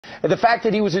the fact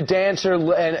that he was a dancer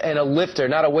and a lifter,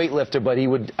 not a weightlifter, but he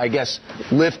would, I guess,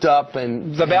 lift up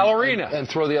and the ballerina and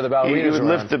throw the other ballerinas. He would around.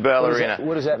 lift the ballerina.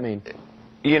 What does that mean?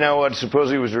 You know what?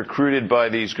 Supposedly he was recruited by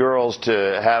these girls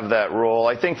to have that role.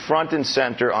 I think front and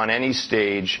center on any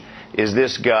stage is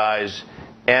this guy's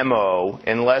MO,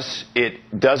 unless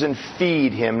it doesn't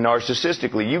feed him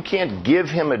narcissistically. You can't give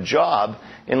him a job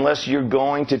unless you're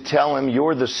going to tell him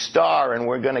you're the star and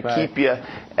we're going to keep you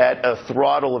at a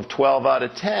throttle of 12 out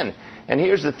of 10. And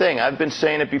here's the thing. I've been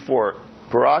saying it before.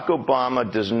 Barack Obama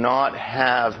does not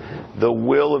have the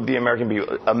will of the American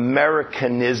people,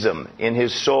 Americanism in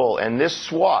his soul. And this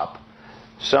swap,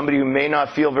 somebody who may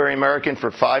not feel very American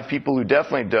for 5 people who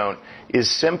definitely don't, is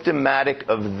symptomatic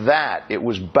of that. It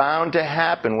was bound to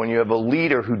happen when you have a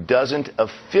leader who doesn't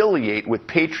affiliate with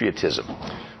patriotism.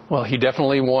 Well, he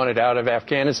definitely wanted out of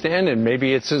Afghanistan, and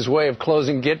maybe it's his way of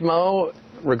closing Gitmo,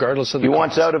 regardless of the He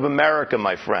wants cost. out of America,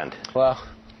 my friend. Well,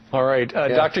 all right.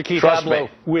 Dr. Keith Trust Ablow me.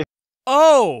 with...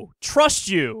 Oh, trust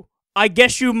you. I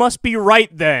guess you must be right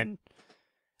then.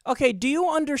 Okay, do you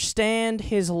understand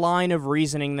his line of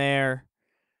reasoning there?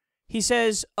 He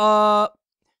says,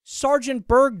 Sergeant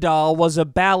Bergdahl was a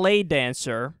ballet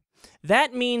dancer.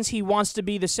 That means he wants to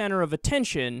be the center of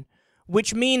attention,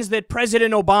 which means that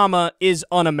President Obama is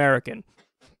un-American.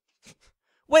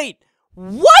 Wait,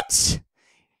 what?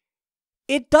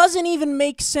 It doesn't even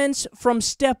make sense from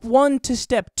step 1 to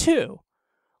step 2.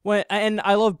 And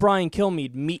I love Brian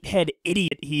Kilmeade, meathead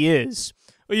idiot he is.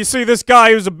 Well, you see, this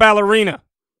guy who's a ballerina.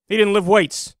 He didn't lift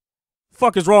weights.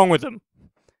 Fuck is wrong with him?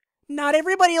 Not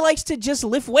everybody likes to just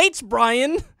lift weights,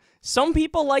 Brian. Some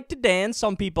people like to dance,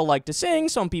 some people like to sing,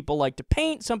 some people like to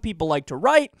paint, some people like to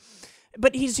write.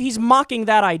 But he's mocking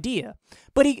that idea.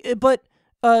 But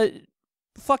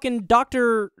fucking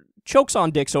Dr. Chokes on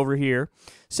Dicks over here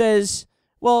says,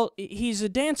 well, he's a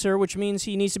dancer, which means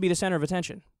he needs to be the center of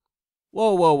attention.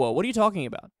 Whoa, whoa, whoa. What are you talking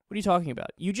about? What are you talking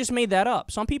about? You just made that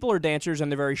up. Some people are dancers and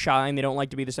they're very shy and they don't like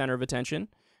to be the center of attention,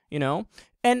 you know?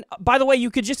 And by the way, you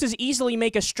could just as easily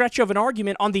make a stretch of an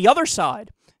argument on the other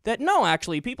side that no,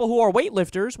 actually, people who are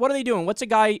weightlifters, what are they doing? What's a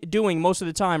guy doing most of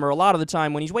the time or a lot of the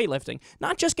time when he's weightlifting?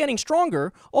 Not just getting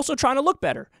stronger, also trying to look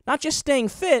better. Not just staying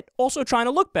fit, also trying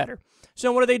to look better.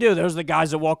 So what do? Those are the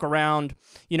guys that walk around,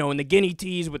 you know, in the guinea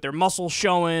tees with their muscles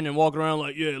showing and walking around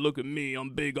like, yeah, look at me,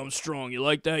 I'm big, I'm strong. You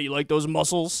like that? You like those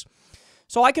muscles?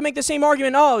 So I can make the same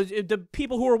argument, oh, the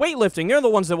people who are weightlifting, they're the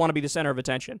ones that want to be the center of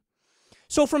attention.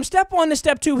 So from step 1 to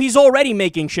step 2, he's already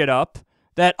making shit up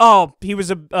that, oh, he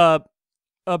was a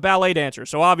ballet dancer.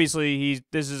 So obviously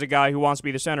this is a guy who wants to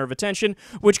be the center of attention,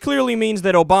 which clearly means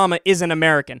that Obama isn't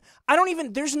American.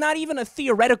 There's not even a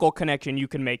theoretical connection you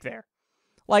can make there.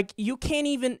 Like, you can't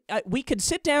even, we could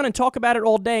sit down and talk about it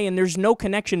all day, and there's no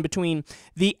connection between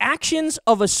the actions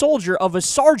of a soldier, of a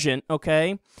sergeant,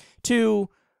 okay, to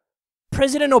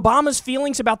President Obama's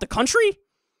feelings about the country?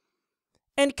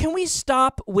 And can we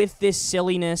stop with this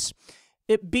silliness?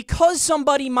 Because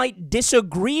somebody might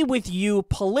disagree with you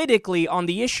politically on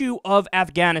the issue of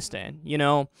Afghanistan, you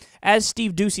know, as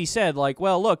Steve Doocy said, like,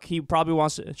 well, look, he probably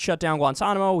wants to shut down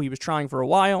Guantanamo. He was trying for a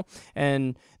while,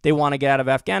 and they want to get out of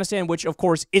Afghanistan, which, of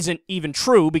course, isn't even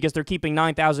true because they're keeping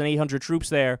 9,800 troops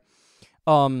there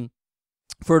for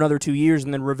another 2 years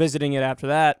and then revisiting it after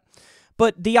that.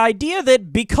 But the idea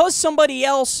that because somebody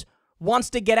else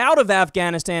wants to get out of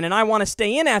Afghanistan and I want to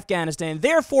stay in Afghanistan,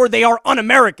 therefore they are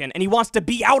un-American and he wants to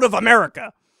be out of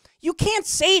America. You can't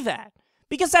say that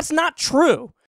because that's not true.